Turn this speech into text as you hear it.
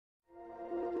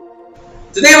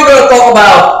Today we're going to talk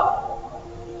about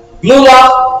Blue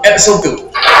Lock Episode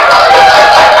 2.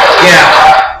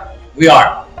 Yeah, we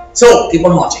are. So, keep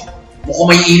on watching. Mukhang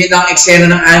may init ang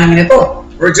eksena ng anime nito.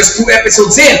 We're just 2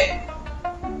 episodes in.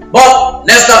 But,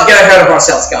 let's not get ahead of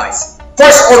ourselves, guys.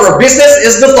 First order of business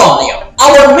is the thumbnail.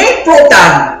 Our main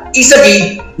protagonist,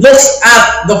 Isagi, looks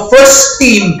at the first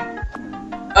team.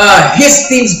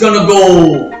 His team's gonna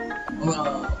go...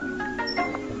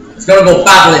 it's gonna go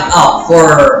battle it out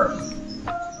for...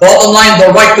 bottom line,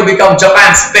 the right to become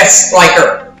Japan's best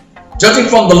striker. Judging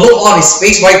from the look on his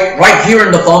face right here in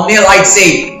the thumbnail, I'd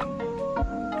say,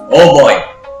 oh boy,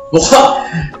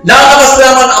 lalabas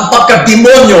naman ang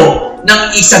pagka-demonyo ng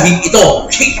Isagi ito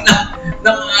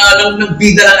ng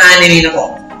bida ng anime na to.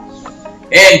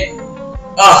 And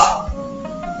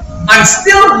I'm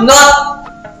still not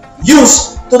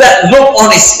used to that look on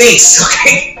his face.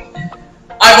 Okay,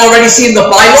 I've already seen the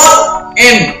pilot,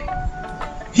 and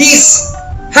he's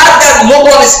had that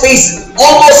look on his face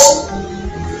almost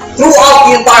throughout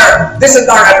this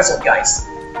entire episode, guys.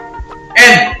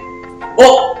 And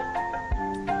well,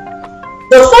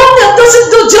 the thumbnail doesn't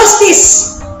do justice.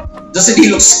 Doesn't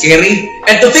he look scary?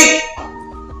 And to think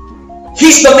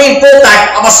he's the main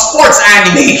protagonist of a sports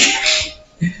anime.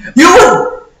 You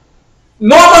would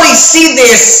normally see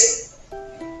this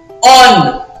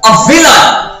on a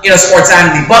villain in a sports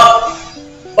anime, but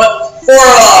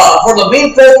for the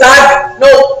main protagonist, no,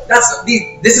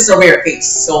 this is a rare case.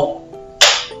 So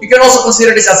you can also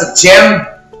consider this as a gem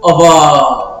of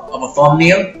a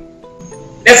thumbnail.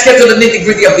 Let's get to the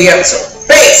nitty-gritty of the episode.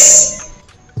 Face!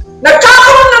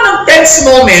 Nagkakaroon na ng tense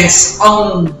moments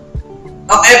ang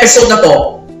episode na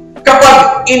to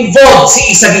kapag involved si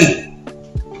Isagi.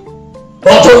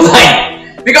 Bottom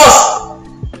line. Because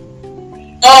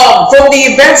from the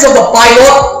events of the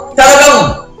pilot,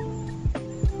 talagang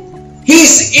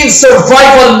he's in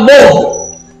survival mode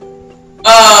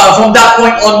from that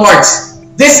point onwards.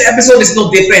 This episode is no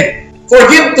different. For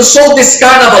him to show this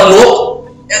kind of a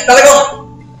look, talagang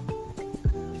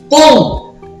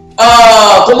kung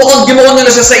mukhang nila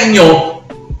siya sa inyo,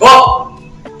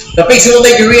 the page will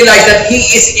make you realize that he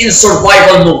is in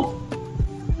survival mode.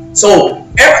 So,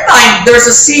 every time there's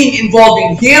a scene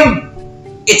involving him,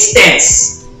 it's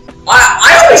tense.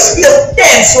 I always feel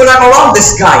tense when I'm around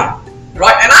this guy.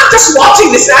 Right? And I'm just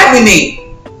watching this anime.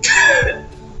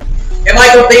 Am I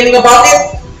complaining about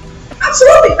it?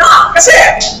 Absolutely not. Kasi,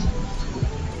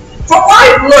 from what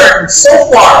I've learned so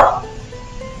far,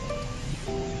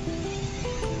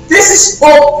 this is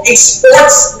both a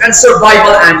sports and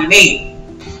survival anime.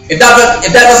 If that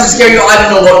doesn't scare you, I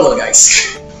don't know what will,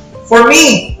 guys. For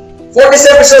me, for this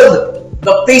episode,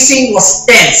 the pacing was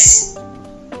tense,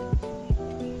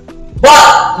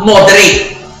 but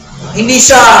moderate. Hindi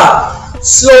siya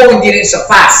slow, hindi rin siya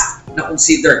fast na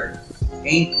considered.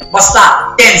 Okay?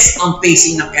 Basta tense ang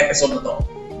pacing ng episode na to.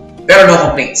 Pero no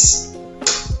complaints.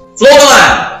 Flow naman!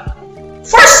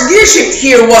 First gear shift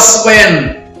here was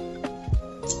when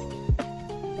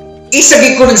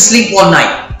Isagi couldn't sleep one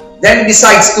night. Then he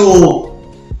decides to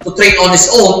train on his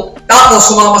own. Tapos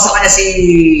sumama sa kanya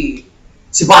si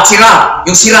Bachira,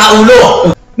 yung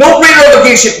siraulo. No brainer of a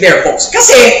gear shift there, folks.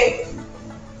 Kasi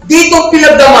dito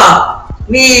pinagdama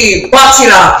ni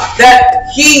Bachira that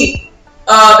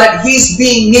he's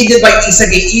being needed by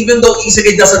Isagi, even though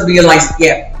Isagi doesn't realize it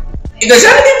yet. If there's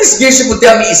anything this gear shift would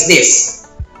tell me is this: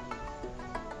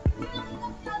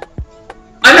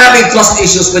 I'm having trust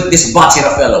issues with this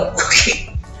Bachira fellow.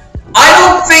 Okay, I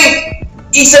don't think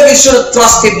Isagi should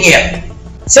trust him yet.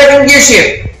 Second gear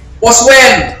shift was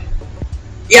when,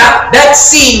 yeah, that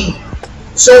scene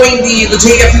showing the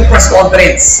JFU press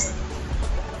conference.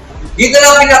 Dito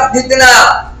na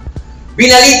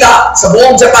binalita sa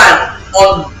buong Japan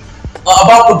on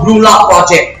about the Blue Lock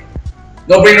project.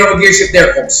 No brainer of a gear shift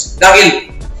there, folks. Dahil,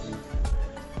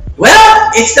 well,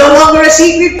 it's no longer a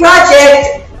secret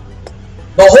project.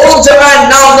 The whole Japan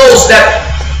now knows that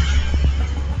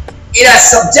it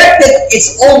has subjected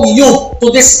its own youth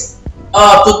to this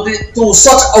to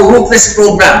such a ruthless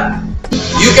program.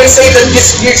 You can say that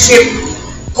this gear shift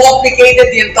complicated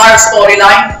the entire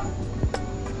storyline.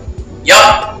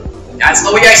 Yup, that's the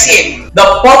way I see it. The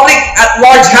public at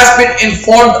large has been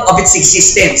informed of its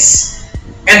existence,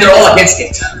 and they're all against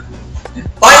it.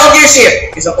 Final gear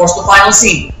shift is of course the final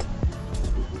scene.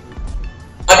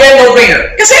 Again, no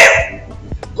brainer. Kasi,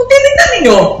 kung titignan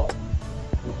ninyo,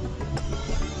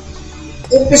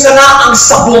 umpisa na ang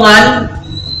sabungan.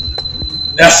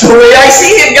 That's the way I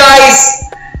see it, guys.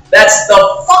 That's the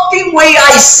fucking way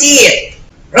I see it.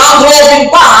 Round robin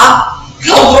pa, ha?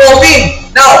 Round robin.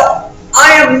 Now,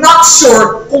 I am not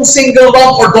sure kung single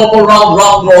round or double round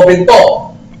robin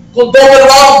to. Kung double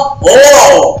round,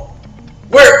 oh,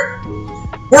 we're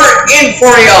in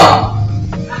for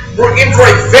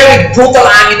a very brutal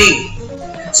anime.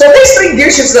 So these 3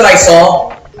 gear shifts that I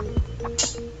saw,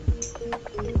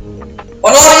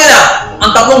 panoorin nyo na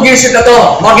ang 3 gear shift na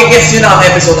to. Magigets nyo na ang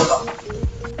episode na to.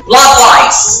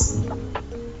 Plot-wise,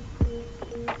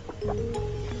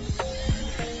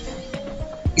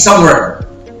 isang word.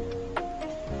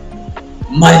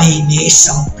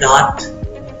 Malinis ang plot.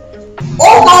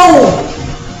 Although,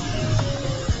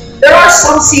 there are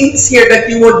some scenes here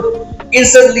that you would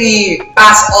instantly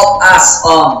pass off as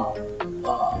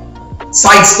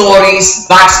side stories,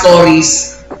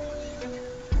 backstories.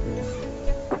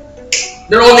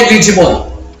 They're all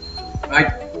negligible.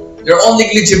 Right? They're all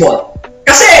negligible.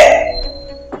 Kasi,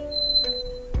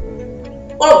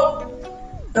 well,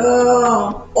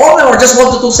 all of them are just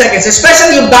 1 to 2 seconds.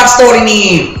 Especially yung backstory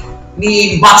ni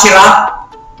Bachira.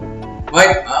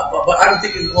 Right? But I don't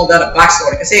think you can call that a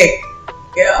backstory. Kasi,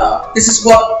 this is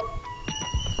what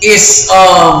is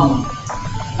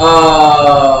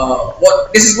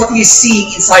what he's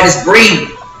seeing inside his brain,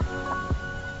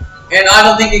 and I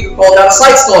don't think you can call that a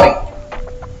side story,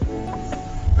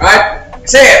 right?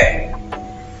 Kasi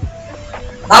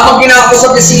habang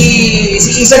kinakusap niya si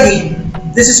Isagi,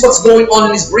 this is what's going on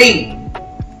in his brain.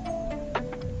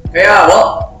 Kaya,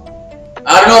 well,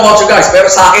 I don't know about you guys, pero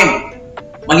sa akin,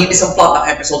 malinis ang plot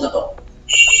ng episode na to.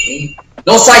 Okay?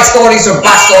 No side stories or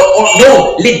backstory, or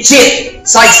no legit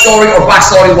side story or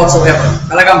backstory whatsoever.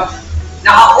 Talagang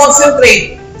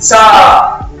naka-concentrate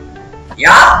sa,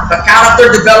 the character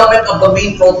development of the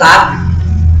main protag.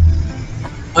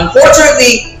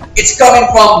 Unfortunately, it's coming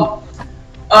from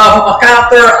a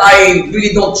character I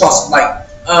really don't trust right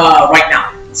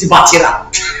now, si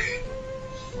Bachira.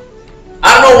 I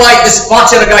don't know why this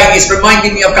Bachira guy is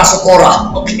reminding me of Kasukora.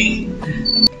 Okay.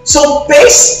 So,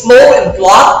 pace, flow, and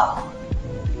plot,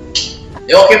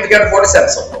 they all came together for this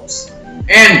episode, folks.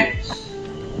 And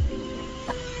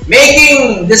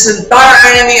making this entire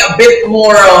anime a bit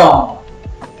more,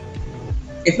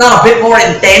 if not a bit more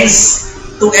intense,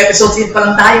 2 episodes in pa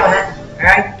lang tayo, ha?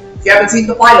 Alright? If you haven't seen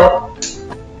the pilot.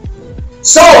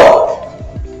 So,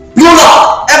 Blue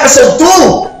Lock, episode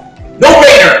 2,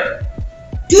 no-brainer.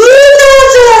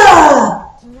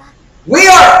 We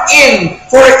are in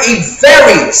for a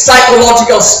very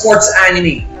psychological sports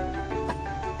anime.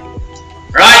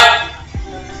 Right?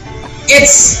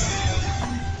 It's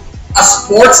a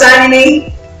sports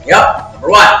anime. Yep,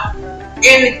 number 1.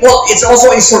 And well, it's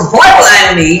also a survival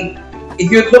anime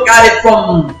if you look at it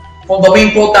from the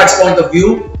main protag's point of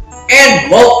view.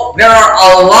 And well, there are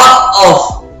a lot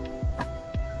of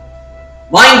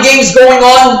mind games going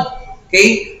on,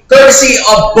 okay, courtesy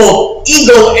of both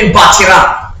Ego and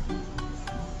Bachira.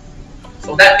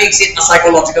 So that makes it a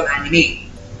psychological anime.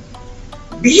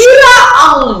 Bihira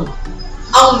ang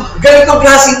ganitong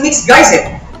klaseng mix, guys,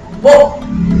 eh. Well,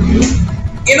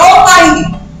 in all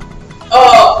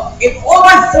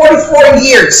my 44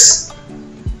 years,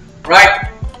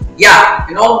 right? Yeah,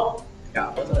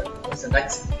 what's the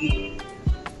next?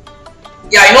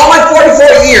 Yeah, in all my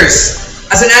 44 years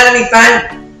as an anime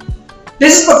fan,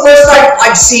 this is the first time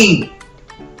I've seen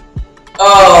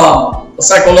the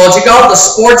psychological, the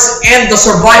sports, and the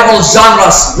survival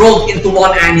genres rolled into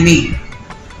one anime.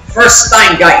 First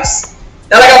time, guys.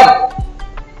 Talagang,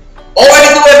 already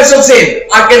 2 episodes in,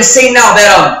 I can say now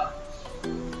that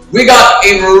we got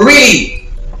a really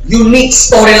unique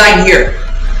storyline here.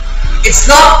 It's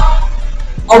not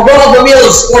a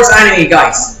run-of-the-mill sports anime,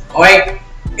 guys. Okay?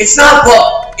 It's not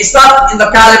in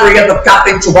the caliber yet of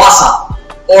Captain Tsubasa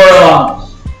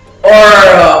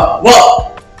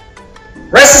well,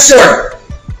 rest assured,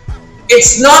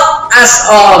 it's not as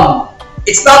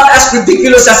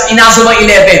ridiculous as Inazuma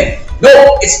 11. No,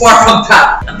 it's far from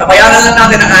that. Natabayanan lang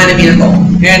natin ang anime na to.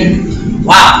 And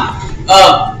wow,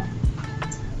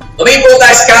 the main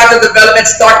protag's character development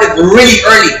started really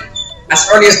early as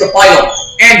the pilot,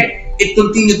 and it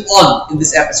continued on in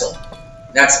this episode.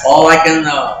 That's all I can.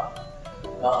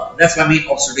 That's my main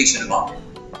observation about it.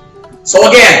 So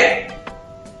again,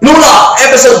 Blue Lock,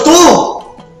 episode 2.